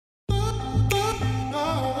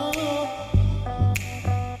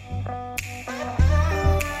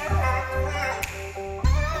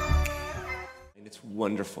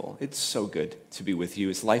wonderful. It's so good to be with you.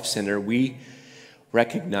 As Life Center, we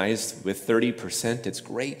recognize with 30%, it's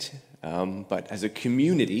great. But as a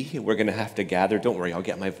community, we're going to have to gather. Don't worry, I'll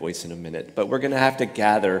get my voice in a minute. But we're going to have to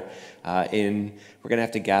gather online. We're going to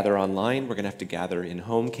have to gather in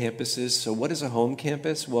home campuses. So what is a home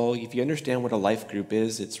campus? Well, if you understand what a life group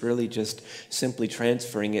is, it's really just simply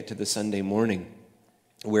transferring it to the Sunday morning,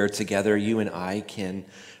 where together you and I can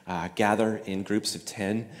gather in groups of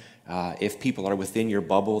 10. If people are within your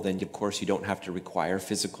bubble, then of course you don't have to require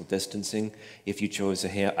physical distancing if you chose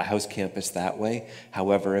a house campus that way.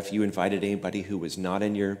 However, if you invited anybody who was not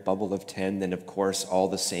in your bubble of 10, then of course all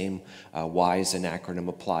the same WISE and acronym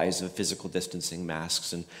applies of physical distancing,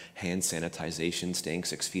 masks and hand sanitization, staying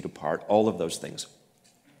 6 feet apart, all of those things.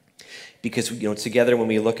 Because, together when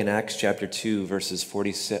we look in Acts chapter 2, verses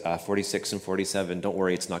 46 and 47, don't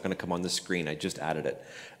worry, it's not going to come on the screen. I just added it.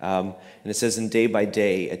 And it says, and day by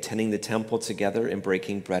day, attending the temple together and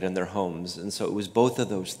breaking bread in their homes. And so it was both of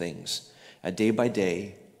those things, day by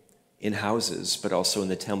day in houses, but also in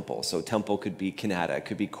the temple. So temple could be Canada, it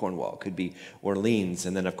could be Cornwall, it could be Orleans,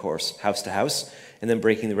 and then, of course, house to house, and then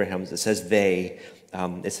breaking the bread in homes. It says they.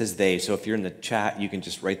 So if you're in the chat, you can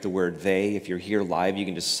just write the word they. If you're here live, you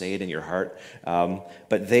can just say it in your heart.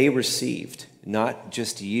 But they received, not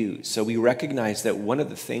just you. So we recognize that one of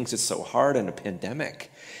the things that's so hard in a pandemic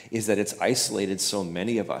is that it's isolated so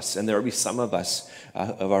many of us. And there will be some of us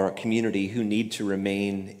of our community who need to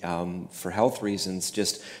remain, for health reasons,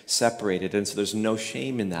 just separated. And so there's no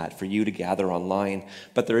shame in that for you to gather online.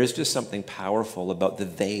 But there is just something powerful about the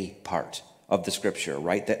they part of the scripture,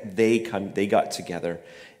 right? That they got together,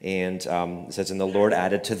 and it says, and the Lord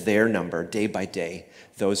added to their number day by day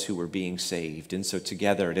those who were being saved. And so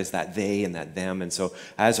together it is that they and that them. And so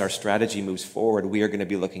as our strategy moves forward, we are going to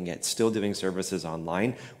be looking at still doing services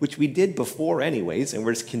online, which we did before anyways, and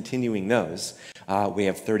we're just continuing those. We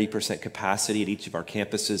have 30% capacity at each of our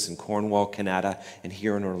campuses in Cornwall, Canada, and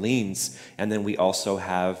here in Orleans. And then we also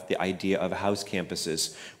have the idea of house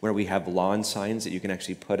campuses, where we have lawn signs that you can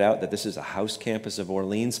actually put out that this is a house campus of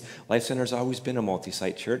Orleans. Life Center has always been a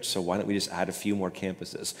multi-site church, so why don't we just add a few more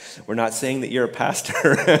campuses? We're not saying that you're a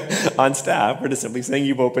pastor on staff. We're just simply saying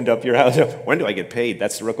you've opened up your house. When do I get paid?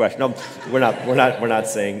 That's the real question. No, we're not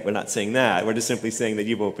saying that. We're just simply saying that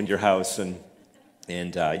you've opened your house and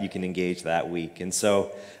you can engage that week. And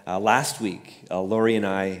so last week,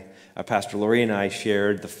 Pastor Lori and I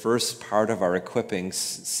shared the first part of our equipping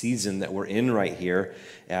season that we're in right here,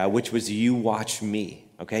 which was You Watch Me.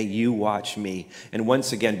 Okay, You Watch Me. And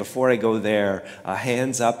once again, before I go there,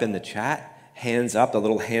 hands up in the chat. Hands up, the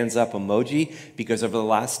little hands up emoji, because over the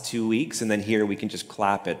last 2 weeks, and then here we can just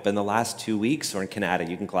clap it, but in the last 2 weeks, or in Canada,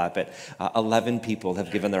 you can clap it, 11 people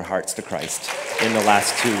have given their hearts to Christ in the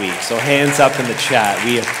last 2 weeks. So hands up in the chat.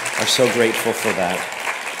 We are so grateful for that.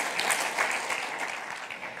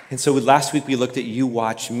 And so last week we looked at You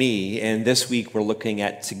Watch Me, and this week we're looking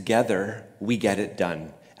at Together We Get It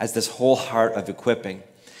Done, as this whole heart of equipping.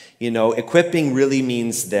 Equipping really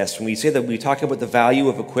means this. When we talk about the value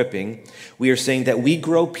of equipping, we are saying that we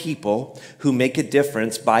grow people who make a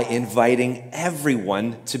difference by inviting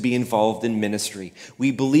everyone to be involved in ministry.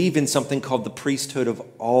 We believe in something called the priesthood of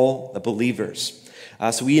all the believers.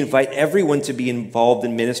 So we invite everyone to be involved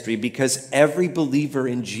in ministry because every believer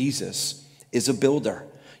in Jesus is a builder.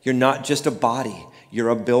 You're not just a body. You're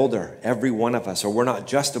a builder, every one of us. Or we're not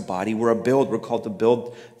just a body, we're a build. We're called to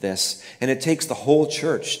build this. And it takes the whole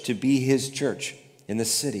church to be his church in the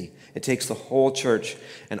city. It takes the whole church.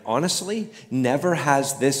 And honestly, never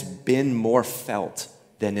has this been more felt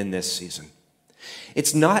than in this season.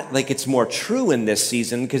 It's not like it's more true in this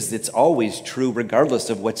season, because it's always true regardless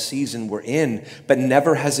of what season we're in, but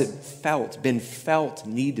never has it been felt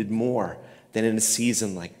needed more than in a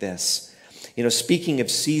season like this. Speaking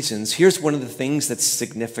of seasons, here's one of the things that's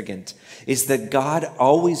significant, is that God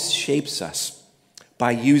always shapes us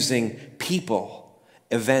by using people,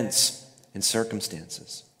 events, and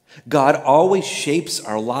circumstances. God always shapes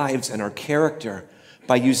our lives and our character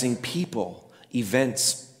by using people,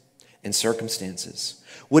 events, and circumstances.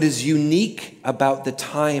 What is unique about the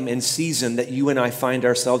time and season that you and I find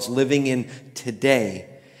ourselves living in today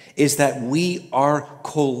is that we are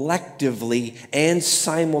collectively and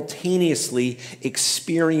simultaneously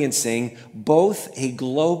experiencing both a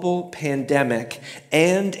global pandemic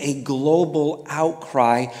and a global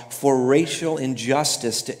outcry for racial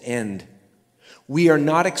injustice to end. We are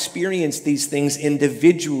not experiencing these things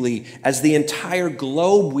individually. As the entire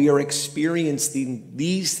globe, we are experiencing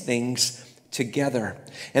these things together.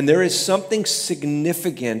 And there is something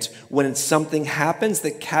significant when something happens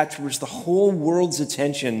that captures the whole world's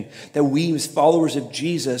attention that we as followers of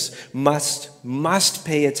Jesus must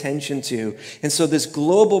pay attention to. And so this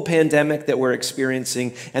global pandemic that we're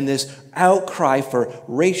experiencing and this outcry for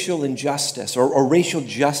racial injustice, or racial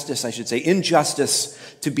justice, I should say, injustice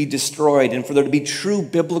to be destroyed, and for there to be true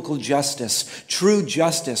biblical justice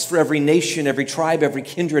for every nation, every tribe, every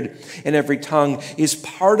kindred, and every tongue, is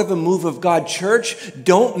part of a move of God. Church,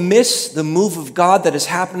 don't miss the move of God that is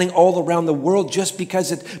happening all around the world just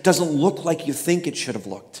because it doesn't look like you think it should have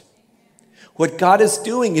looked. What God is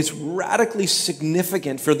doing is radically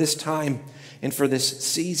significant for this time and for this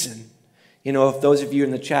season. You know, if those of you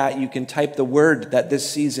in the chat, you can type the word that this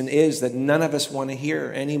season is that none of us want to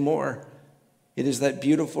hear anymore. It is that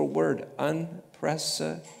beautiful word,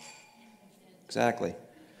 unprecedented. Exactly.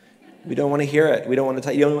 We don't want to hear it. We don't want to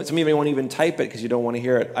type. Some of you won't even type it because you don't want to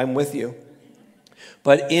hear it. I'm with you.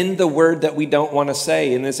 But in the word that we don't want to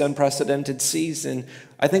say in this unprecedented season,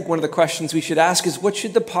 I think one of the questions we should ask is, what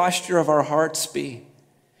should the posture of our hearts be?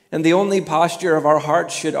 And the only posture of our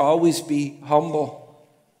hearts should always be humble.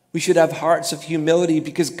 We should have hearts of humility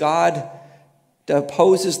because God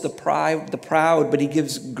opposes the proud, but he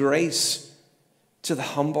gives grace to the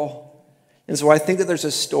humble. And so I think that there's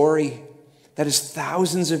a story that is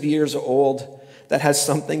thousands of years old that has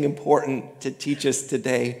something important to teach us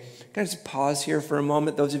today. Can I just pause here for a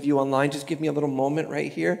moment? Those of you online, just give me a little moment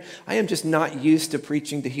right here. I am just not used to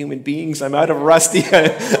preaching to human beings. I'm out of rusty.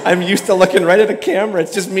 I'm used to looking right at a camera.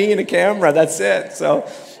 It's just me and a camera. That's it. So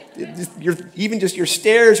your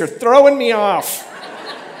stares are throwing me off.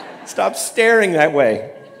 Stop staring that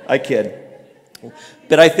way. I kid.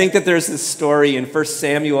 But I think that there's this story in 1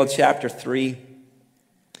 Samuel chapter 3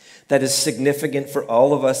 that is significant for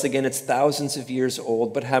all of us. Again, it's thousands of years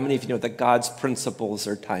old, but how many of you know that God's principles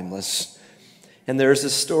are timeless? And there's a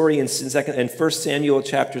story in 1 Samuel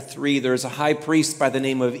chapter 3. There's a high priest by the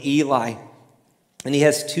name of Eli, and he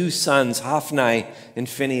has two sons, Hophni and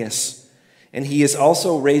Phinehas. And he is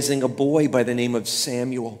also raising a boy by the name of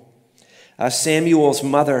Samuel. Samuel's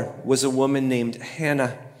mother was a woman named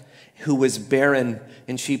Hannah who was barren,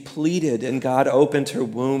 and she pleaded, and God opened her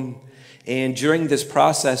womb. And during this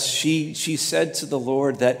process, she said to the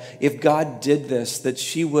Lord that if God did this, that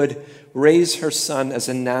she would raise her son as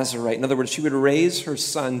a Nazarite. In other words, she would raise her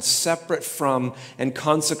son separate from and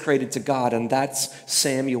consecrated to God, and that's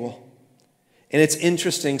Samuel. And it's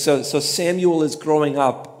interesting. So Samuel is growing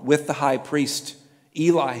up with the high priest,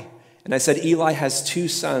 Eli. And I said Eli has two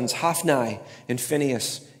sons, Hophni and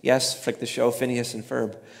Phinehas. Yes, like the show Phineas and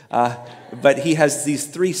Ferb. But he has these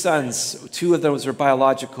three sons. Two of those are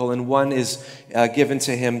biological, and one is given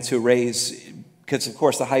to him to raise, because, of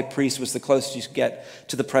course, the high priest was the closest you could get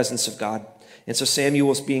to the presence of God. And so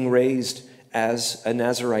Samuel's being raised as a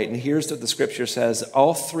Nazarite. And here's what the scripture says.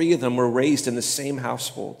 All three of them were raised in the same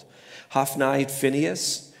household. Hophni and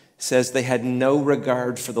Phinehas says they had no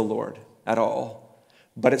regard for the Lord at all.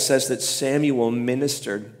 But it says that Samuel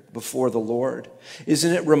ministered before the Lord.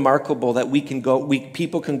 Isn't it remarkable that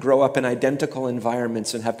people can grow up in identical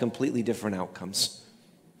environments and have completely different outcomes?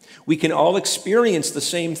 We can all experience the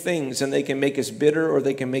same things, and they can make us bitter or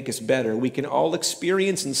they can make us better. We can all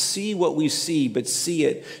experience and see what we see, but see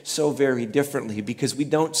it so very differently because we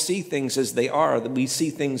don't see things as they are, we see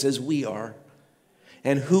things as we are.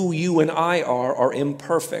 And who you and I are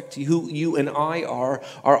imperfect. Who you and I are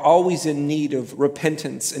always in need of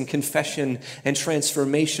repentance and confession and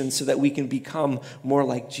transformation so that we can become more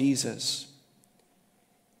like Jesus.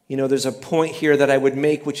 You know, there's a point here that I would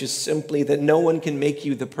make, which is simply that no one can make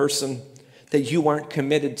you the person that you aren't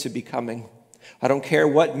committed to becoming. I don't care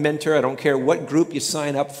what mentor, I don't care what group you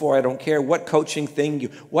sign up for, I don't care what coaching thing,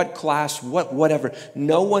 what class, whatever.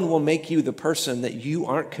 No one will make you the person that you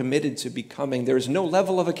aren't committed to becoming. There is no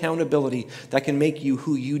level of accountability that can make you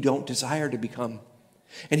who you don't desire to become.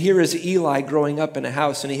 And here is Eli growing up in a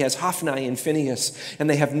house, and he has Hophni and Phinehas, and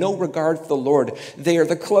they have no regard for the Lord. They are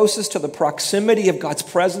the closest to the proximity of God's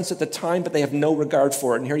presence at the time, but they have no regard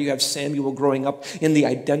for it. And here you have Samuel growing up in the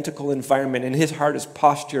identical environment, and his heart is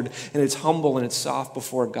postured, and it's humble, and it's soft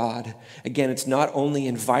before God. Again, it's not only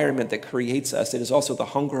environment that creates us, it is also the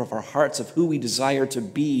hunger of our hearts of who we desire to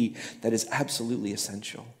be that is absolutely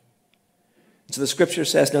essential. So the scripture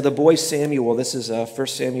says, now the boy Samuel, this is 1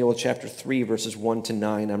 Samuel chapter 3, verses 1 to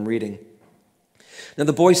 9, I'm reading. Now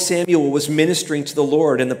the boy Samuel was ministering to the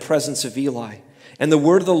Lord in the presence of Eli, and the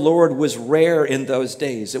word of the Lord was rare in those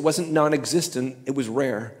days. It wasn't non-existent, it was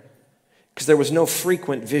rare, because there was no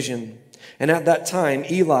frequent vision. And at that time,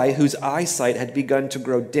 Eli, whose eyesight had begun to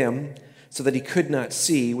grow dim, so that he could not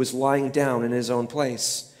see, was lying down in his own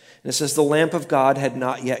place. And it says, the lamp of God had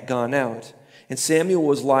not yet gone out, and Samuel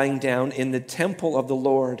was lying down in the temple of the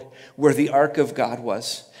Lord where the ark of God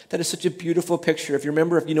was. That is such a beautiful picture. If you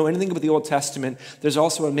remember, if you know anything about the Old Testament, there's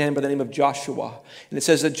also a man by the name of Joshua. And it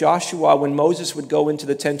says that Joshua, when Moses would go into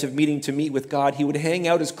the tent of meeting to meet with God, he would hang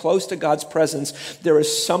out as close to God's presence. There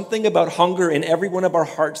is something about hunger in every one of our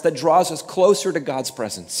hearts that draws us closer to God's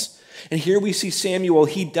presence. And here we see Samuel.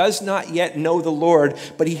 He does not yet know the Lord,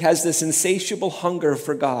 but he has this insatiable hunger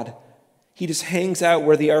for God. He just hangs out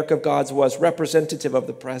where the ark of God was, representative of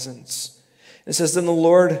the presence. It says, then the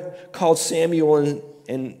Lord called Samuel,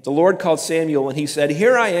 and the Lord called Samuel, and he said,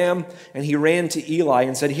 here I am. And he ran to Eli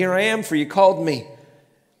and said, here I am, for you called me.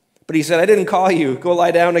 But he said, I didn't call you. Go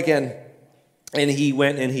lie down again. And he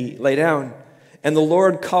went and he lay down. And the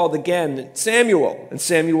Lord called again, Samuel. And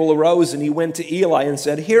Samuel arose and he went to Eli and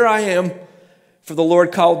said, here I am, for the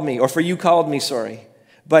Lord called me, or for you called me, sorry.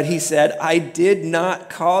 But he said, I did not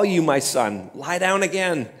call you, my son. Lie down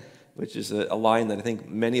again. Which is a line that I think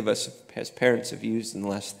many of us as parents have used in the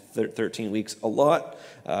last 13 weeks a lot.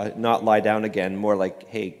 Not lie down again, more like,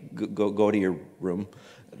 hey, go to your room.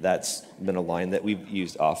 That's been a line that we've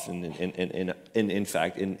used often. In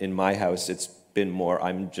fact, in my house, it's been more,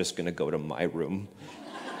 I'm just going to go to my room.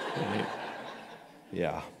 Right?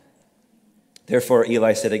 Yeah. Therefore,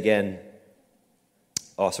 Eli said again,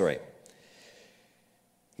 Now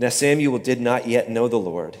Samuel did not yet know the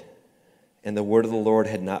Lord, and the word of the Lord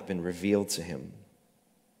had not been revealed to him.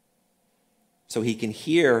 So he can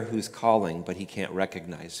hear who's calling, but he can't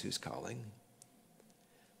recognize who's calling.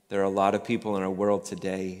 There are a lot of people in our world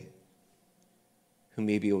today who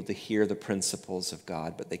may be able to hear the principles of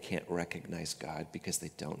God, but they can't recognize God because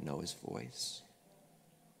they don't know his voice.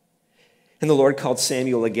 And the Lord called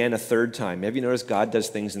Samuel again a third time. Have you noticed God does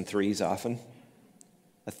things in threes often?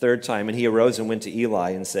 A third time, and he arose and went to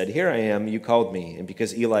Eli and said, here I am, you called me. And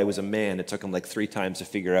because Eli was a man, it took him like 3 times to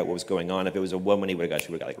figure out what was going on. If it was a woman, she would have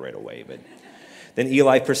got like right away. But then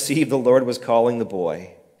Eli perceived the Lord was calling the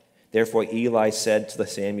boy. Therefore Eli said to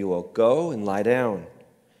Samuel, go and lie down.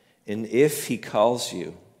 And if he calls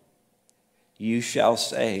you, you shall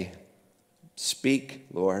say, speak,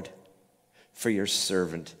 Lord, for your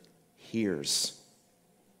servant hears.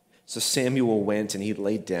 So Samuel went and he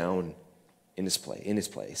laid down in his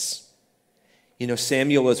place. You know,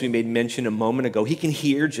 Samuel, as we made mention a moment ago, he can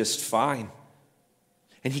hear just fine.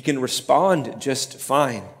 And he can respond just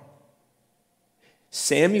fine.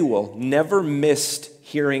 Samuel never missed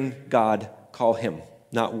hearing God call him,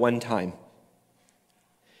 not one time.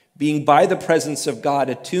 Being by the presence of God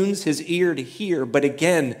attunes his ear to hear. But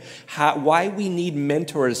again, why we need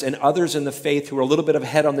mentors and others in the faith who are a little bit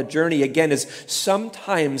ahead on the journey, again, is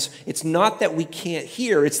sometimes it's not that we can't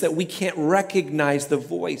hear, it's that we can't recognize the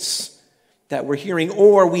voice that we're hearing,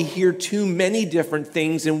 or we hear too many different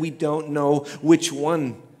things and we don't know which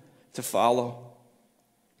one to follow.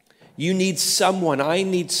 You need someone, I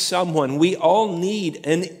need someone, we all need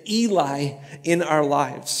an Eli in our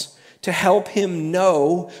lives to help him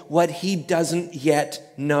know what he doesn't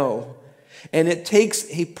yet know. And it takes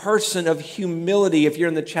a person of humility. If you're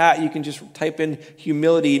in the chat, you can just type in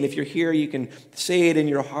humility. And if you're here, you can say it in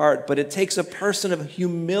your heart. But it takes a person of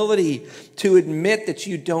humility to admit that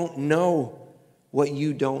you don't know what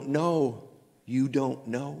you don't know. You don't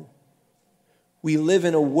know. We live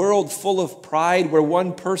in a world full of pride where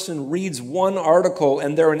one person reads one article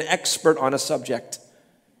and they're an expert on a subject.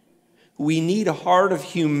 We need a heart of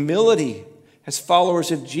humility as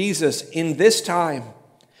followers of Jesus in this time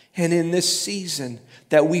and in this season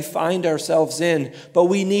that we find ourselves in. But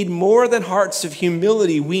we need more than hearts of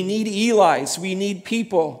humility. We need Eli's. We need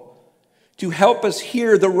people to help us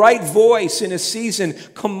hear the right voice in a season.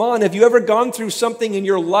 Come on, have you ever gone through something in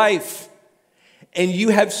your life and you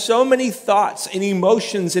have so many thoughts and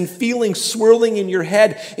emotions and feelings swirling in your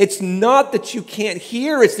head? It's not that you can't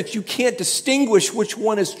hear, it's that you can't distinguish which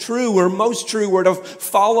one is true or most true or to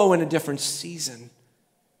follow in a different season.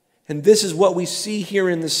 And this is what we see here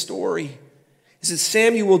in the story, is that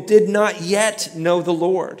Samuel did not yet know the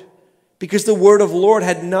Lord because the word of the Lord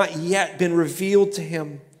had not yet been revealed to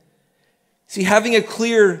him. See, having a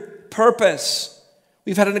clear purpose,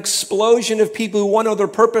 we've had an explosion of people who want to know their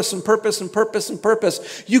purpose and purpose and purpose and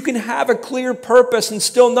purpose. You can have a clear purpose and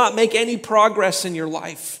still not make any progress in your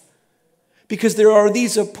life. Because there are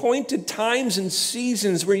these appointed times and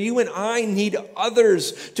seasons where you and I need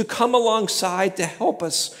others to come alongside to help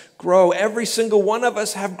us grow. Every single one of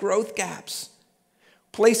us have growth gaps.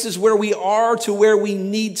 Places where we are to where we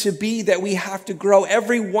need to be that we have to grow.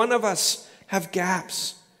 Every one of us have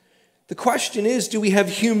gaps. The question is, do we have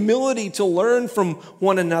humility to learn from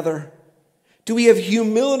one another? Do we have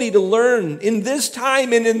humility to learn in this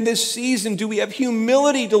time and in this season? Do we have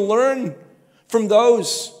humility to learn from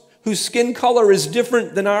those whose skin color is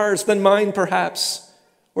different than ours, than mine perhaps,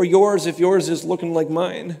 or yours if yours is looking like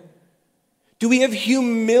mine? Do we have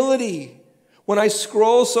humility? When I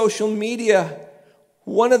scroll social media,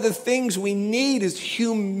 one of the things we need is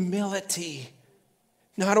humility,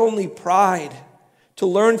 not only pride, to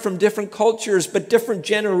learn from different cultures, but different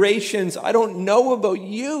generations. I don't know about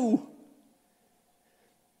you,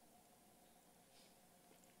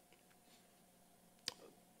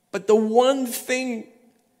 but the one thing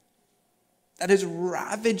that has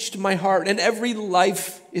ravaged my heart, and every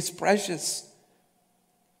life is precious,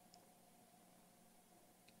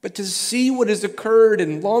 but to see what has occurred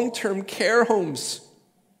in long-term care homes.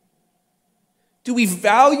 Do we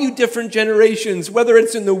value different generations, whether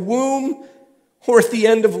it's in the womb or at the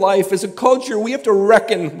end of life? As a culture, we have to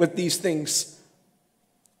reckon with these things.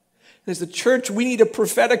 As a church, we need a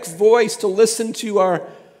prophetic voice to listen to our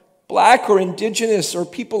Black or Indigenous or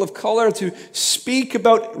people of color, to speak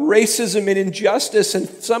about racism and injustice. And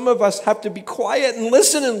some of us have to be quiet and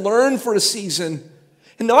listen and learn for a season.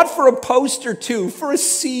 And not for a post or two, for a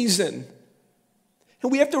season.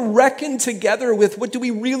 And we have to reckon together with, what do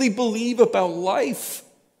we really believe about life?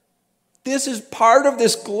 This is part of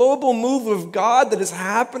this global move of God that is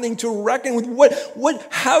happening, to reckon with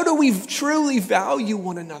how do we truly value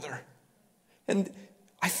one another? And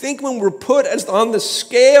I think when we're put as on the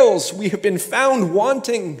scales, we have been found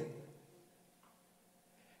wanting.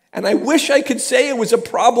 And I wish I could say it was a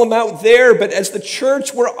problem out there, but as the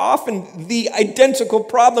church, we're often the identical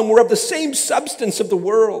problem. We're of the same substance of the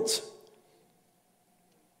world.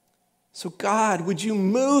 So God, would you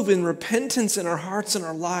move in repentance in our hearts and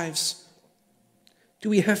our lives? Do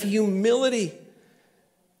we have humility?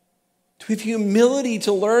 Do we have humility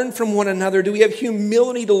to learn from one another? Do we have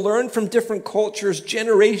humility to learn from different cultures,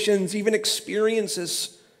 generations, even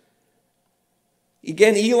experiences?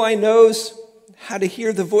 Again, Eli knows how to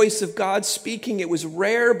hear the voice of God speaking. It was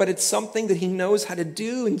rare, but it's something that he knows how to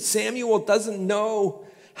do. And Samuel doesn't know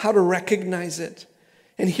how to recognize it.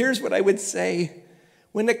 And here's what I would say.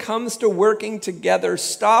 When it comes to working together,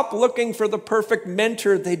 stop looking for the perfect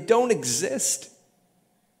mentor. They don't exist.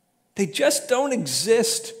 They just don't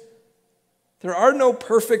exist. There are no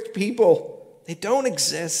perfect people. They don't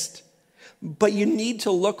exist. But you need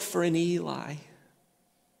to look for an Eli.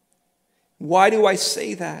 Why do I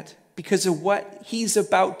say that? Because of what he's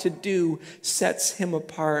about to do sets him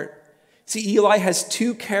apart. See, Eli has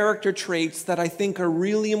two character traits that I think are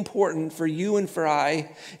really important for you and for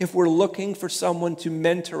I, if we're looking for someone to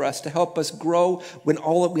mentor us, to help us grow in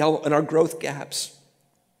our growth gaps.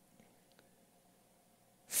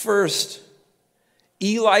 First,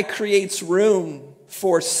 Eli creates room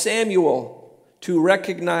for Samuel to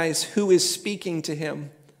recognize who is speaking to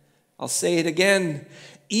him. I'll say it again.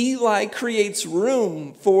 Eli creates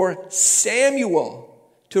room for Samuel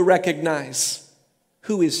to recognize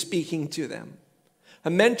who is speaking to them. A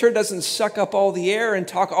mentor doesn't suck up all the air and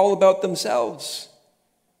talk all about themselves.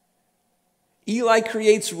 Eli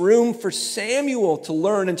creates room for Samuel to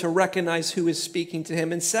learn and to recognize who is speaking to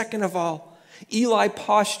him. And second of all, Eli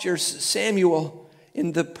postures Samuel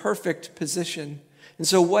in the perfect position. And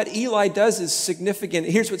so what Eli does is significant.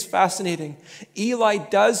 Here's what's fascinating. Eli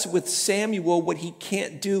does with Samuel what he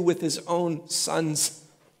can't do with his own sons.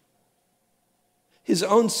 His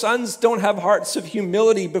own sons don't have hearts of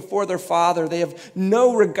humility before their father. They have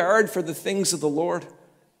no regard for the things of the Lord.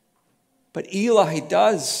 But Eli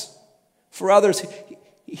does for others.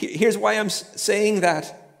 Here's why I'm saying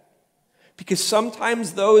that. Because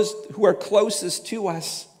sometimes those who are closest to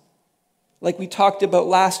us, like we talked about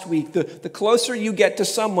last week, the closer you get to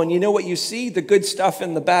someone, you know what you see? The good stuff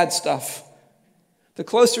and the bad stuff. The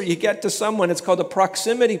closer you get to someone, it's called a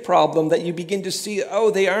proximity problem, that you begin to see, oh,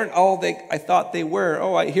 they aren't all I thought they were.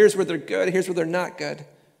 Oh, here's where they're good, here's where they're not good.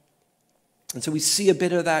 And so we see a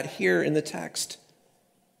bit of that here in the text.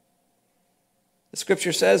 The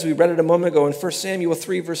scripture says, we read it a moment ago in 1 Samuel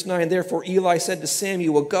 3, verse 9, therefore Eli said to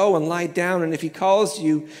Samuel, go and lie down, and if he calls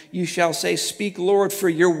you, you shall say, speak, Lord, for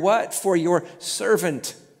your what? For your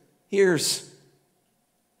servant hears.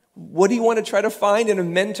 What do you want to try to find in a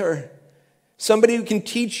mentor? Somebody who can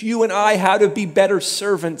teach you and I how to be better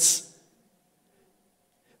servants.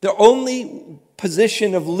 The only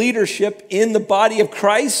position of leadership in the body of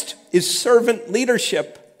Christ is servant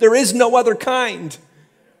leadership. There is no other kind.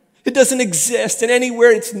 It doesn't exist, and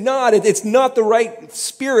anywhere it's not the right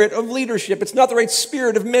spirit of leadership. It's not the right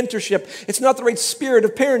spirit of mentorship. It's not the right spirit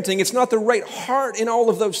of parenting. It's not the right heart in all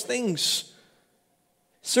of those things.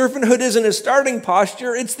 Servanthood isn't a starting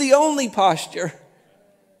posture. It's the only posture.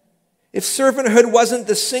 If servanthood wasn't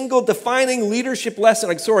the single defining leadership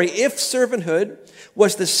lesson, if servanthood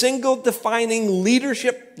was the single defining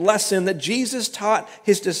leadership lesson that Jesus taught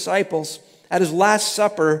his disciples at his Last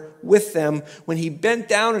Supper with them when he bent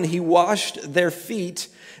down and he washed their feet,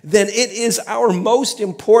 then it is our most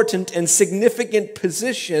important and significant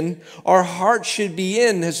position our heart should be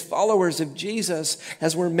in as followers of Jesus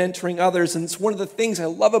as we're mentoring others. And it's one of the things I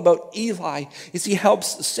love about Eli is he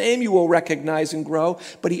helps Samuel recognize and grow,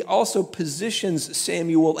 but he also positions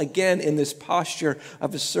Samuel again in this posture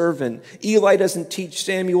of a servant. Eli doesn't teach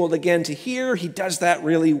Samuel again to hear. He does that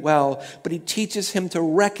really well, but he teaches him to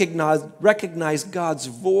recognize God's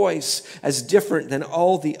voice as different than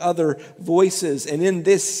all the other voices. And in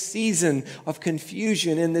this season of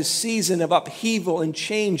confusion, in this season of upheaval and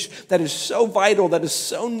change that is so vital, that is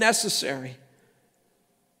so necessary,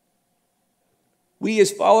 we as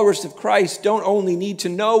followers of Christ don't only need to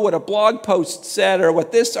know what a blog post said or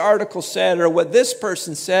what this article said or what this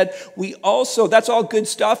person said. We also, that's all good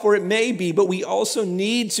stuff, or it may be, but we also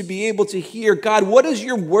need to be able to hear, God, what is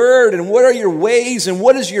your word and what are your ways and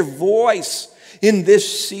what is your voice in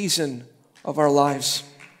this season of our lives?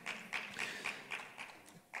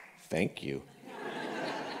 Thank you.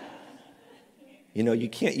 You know, you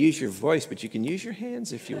can't use your voice, but you can use your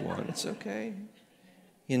hands if you want. It's okay.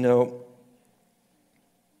 You know,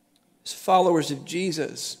 as followers of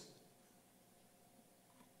Jesus,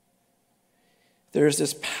 there's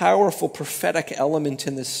this powerful prophetic element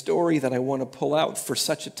in this story that I want to pull out for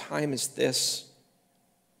such a time as this.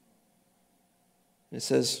 It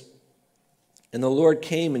says, and the Lord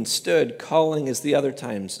came and stood, calling as the other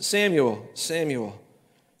times, Samuel, Samuel.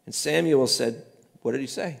 And Samuel said, what did he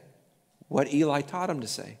say? What Eli taught him to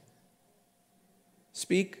say.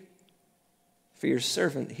 Speak, for your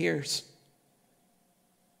servant hears.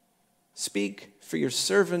 Speak, for your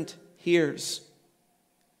servant hears.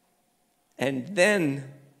 And then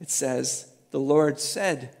it says, the Lord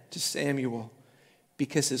said to Samuel,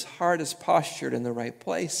 because his heart is postured in the right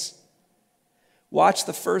place. Watch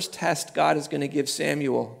the first test God is going to give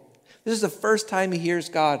Samuel. This is the first time he hears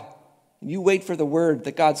God. You wait for the word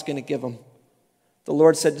that God's going to give him. The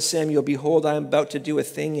Lord said to Samuel, behold, I am about to do a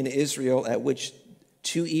thing in Israel at which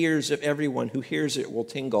 2 ears of everyone who hears it will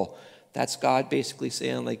tingle. That's God basically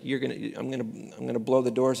saying, like, I'm gonna blow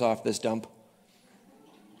the doors off this dump.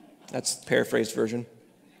 That's the paraphrased version.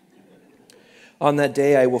 On that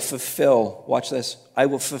day I will fulfill, watch this, I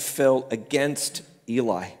will fulfill against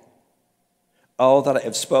Eli all that I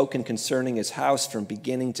have spoken concerning his house from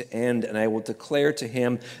beginning to end, and I will declare to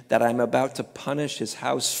him that I'm about to punish his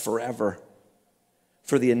house forever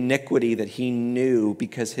for the iniquity that he knew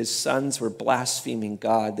because his sons were blaspheming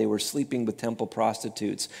God. They were sleeping with temple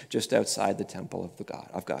prostitutes just outside the temple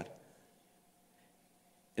of God.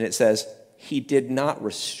 And it says, he did not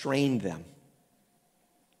restrain them.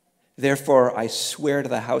 Therefore, I swear to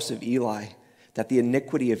the house of Eli that the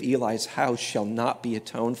iniquity of Eli's house shall not be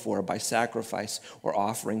atoned for by sacrifice or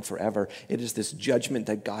offering forever. It is this judgment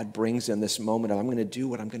that God brings in this moment of, I'm going to do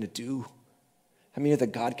what I'm going to do. How many of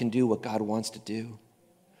that God can do what God wants to do?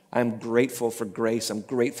 I'm grateful for grace. I'm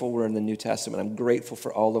grateful we're in the New Testament. I'm grateful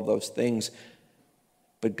for all of those things.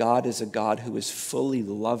 But God is a God who is fully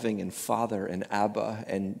loving and Father and Abba,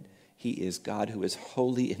 and he is God who is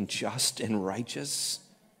holy and just and righteous.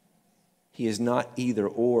 He is not either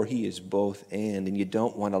or, he is both and you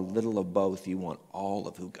don't want a little of both, you want all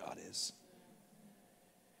of who God is.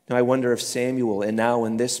 Now I wonder if Samuel, and now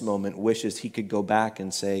in this moment, wishes he could go back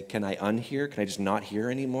and say, can I unhear? Can I just not hear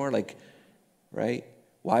anymore? Right?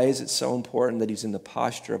 Why is it so important that he's in the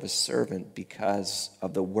posture of a servant? Because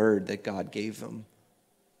of the word that God gave him.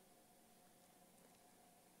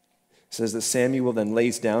 It says that Samuel then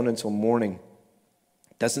lays down until morning.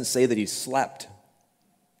 It doesn't say that he slept.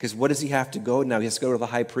 Because what does he have to go now? He has to go to the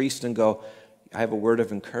high priest and go, I have a word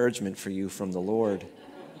of encouragement for you from the Lord.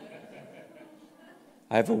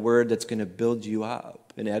 I have a word that's going to build you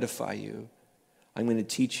up and edify you. I'm going to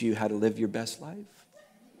teach you how to live your best life.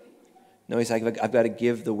 No, he's like, I've got to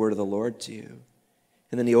give the word of the Lord to you.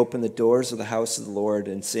 And then he opened the doors of the house of the Lord,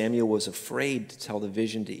 and Samuel was afraid to tell the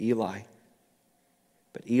vision to Eli.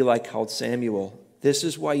 But Eli called Samuel. This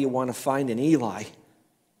is why you want to find an Eli.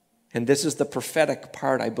 And this is the prophetic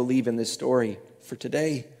part, I believe, in this story for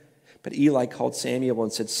today. But Eli called Samuel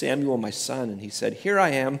and said, Samuel, my son. And he said, here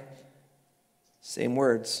I am. Same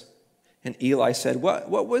words. And Eli said, what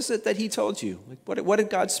was it that he told you? What did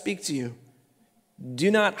God speak to you?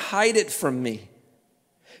 Do not hide it from me.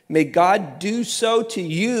 May God do so to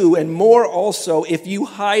you and more also if you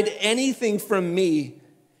hide anything from me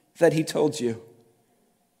that he told you.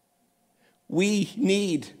 We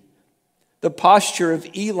need the posture of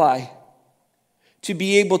Eli to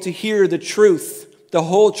be able to hear the truth, the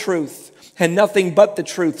whole truth, and nothing but the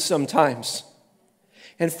truth sometimes.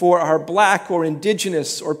 And for our Black or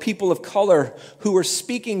Indigenous or people of color who are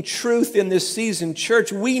speaking truth in this season,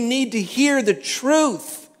 church, we need to hear the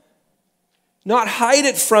truth. Not hide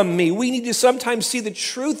it from me. We need to sometimes see the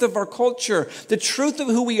truth of our culture, the truth of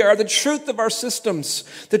who we are, the truth of our systems,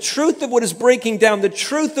 the truth of what is breaking down, the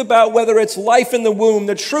truth about whether it's life in the womb,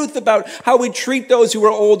 the truth about how we treat those who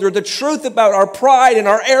are older, the truth about our pride and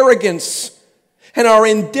our arrogance and our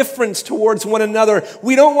indifference towards one another.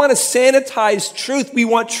 We don't want to sanitize truth. We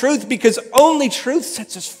want truth because only truth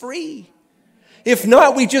sets us free. If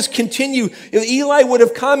not, we just continue. If Eli would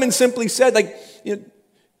have come and simply said,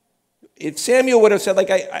 if Samuel would have said,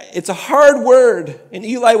 it's a hard word, and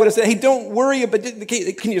Eli would have said, hey, don't worry, but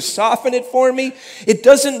can you soften it for me? It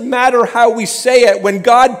doesn't matter how we say it. When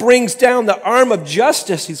God brings down the arm of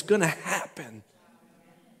justice, it's going to happen.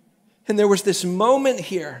 And there was this moment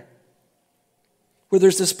here where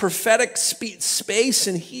there's this prophetic space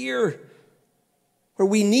in here where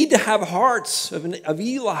we need to have hearts of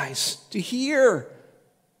Eli's to hear.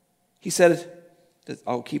 He said,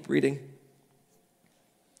 I'll keep reading.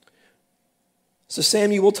 So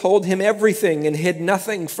Samuel told him everything and hid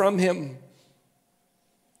nothing from him.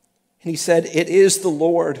 And he said, it is the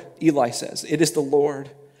Lord, Eli says, it is the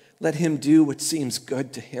Lord. Let him do what seems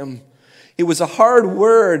good to him. It was a hard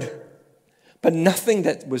word, but nothing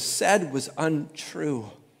that was said was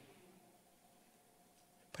untrue.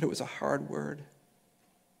 But it was a hard word.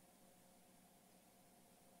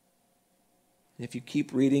 And if you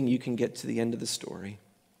keep reading, you can get to the end of the story.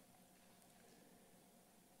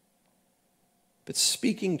 But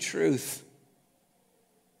speaking truth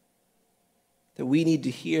that we need to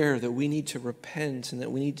hear, that we need to repent, and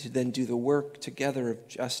that we need to then do the work together of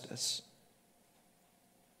justice.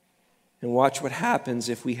 And watch what happens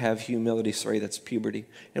if we have humility. Sorry, that's puberty.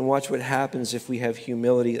 And watch what happens if we have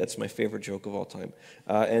humility. That's my favorite joke of all time.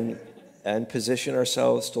 And position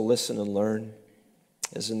ourselves to listen and learn,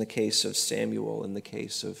 as in the case of Samuel, in the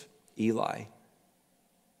case of Eli.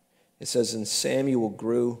 It says, and Samuel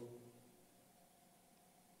grew.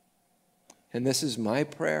 And this is my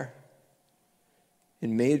prayer.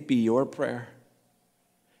 And may it be your prayer.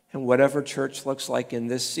 And whatever church looks like in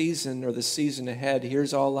this season or the season ahead,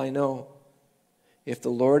 here's all I know. If the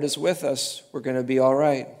Lord is with us, we're going to be all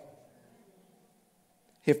right.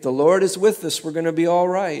 If the Lord is with us, we're going to be all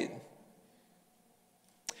right.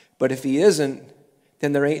 But if he isn't,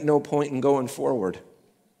 then there ain't no point in going forward.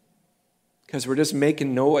 Because we're just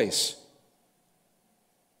making noise.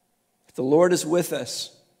 If the Lord is with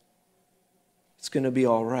us, it's going to be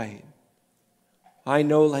all right. I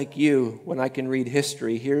know, like you, when I can read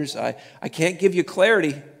history, I can't give you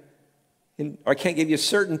clarity, or I can't give you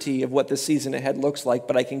certainty of what the season ahead looks like,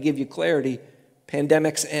 but I can give you clarity.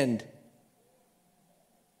 Pandemics end.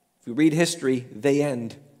 If we read history, they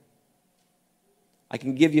end. I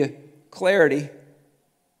can give you clarity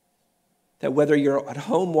that whether you're at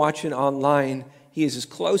home watching online, he is as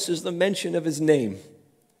close as the mention of his name.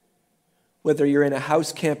 Whether you're in a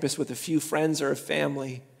house campus with a few friends or a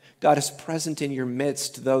family, God is present in your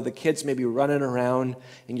midst, though the kids may be running around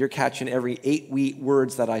and you're catching every 8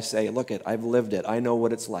 words that I say. Look I've lived it. I know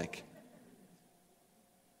what it's like.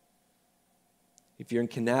 If you're in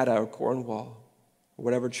Canada or Cornwall, or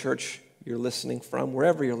whatever church you're listening from,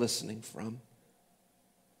 wherever you're listening from,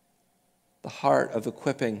 the heart of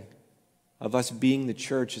equipping, of us being the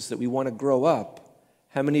church, is that we want to grow up.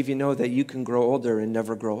 How many of you know that you can grow older and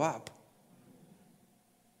never grow up?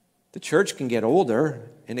 The church can get older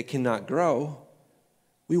and it cannot grow.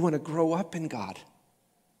 We want to grow up in God.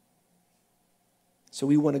 So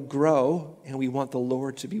we want to grow and we want the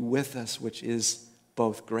Lord to be with us, which is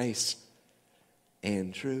both grace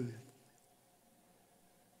and truth.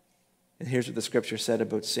 And here's what the scripture said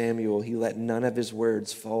about Samuel. He let none of his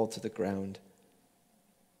words fall to the ground.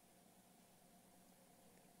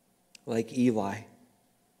 Like Eli,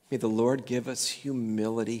 may the Lord give us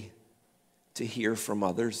humility to hear from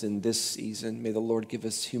others in this season. May the Lord give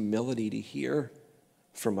us humility to hear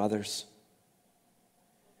from others.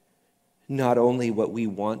 Not only what we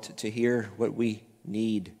want to hear, what we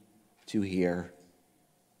need to hear.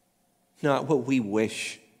 Not what we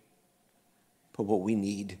wish, but what we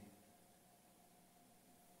need.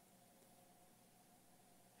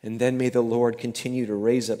 And then may the Lord continue to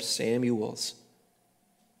raise up Samuels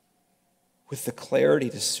with the clarity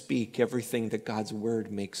to speak everything that God's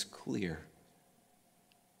word makes clear.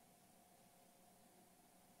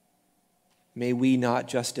 May we not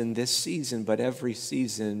just in this season, but every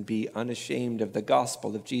season be unashamed of the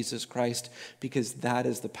gospel of Jesus Christ, because that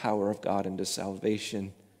is the power of God unto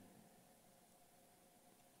salvation.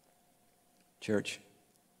 Church,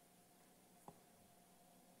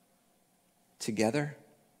 together,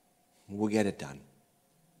 we'll get it done.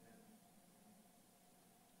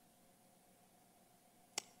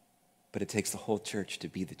 But it takes the whole church to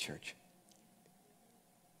be the church.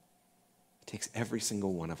 It takes every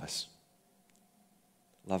single one of us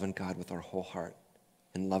loving God with our whole heart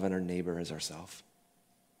and loving our neighbor as ourselves.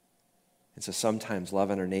 And so sometimes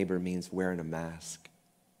loving our neighbor means wearing a mask.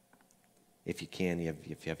 If you can,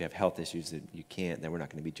 if you have health issues that you can't, then we're not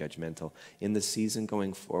going to be judgmental. In the season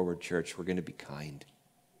going forward, church, we're going to be kind.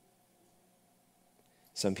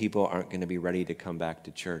 Some people aren't going to be ready to come back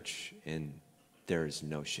to church, and there is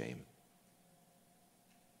no shame.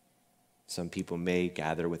 Some people may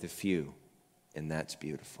gather with a few, and that's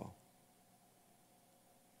beautiful.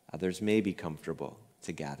 Others may be comfortable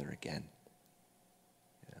to gather again,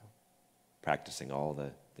 practicing all the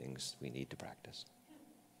things we need to practice.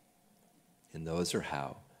 And those are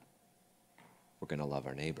how we're going to love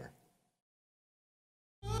our neighbor.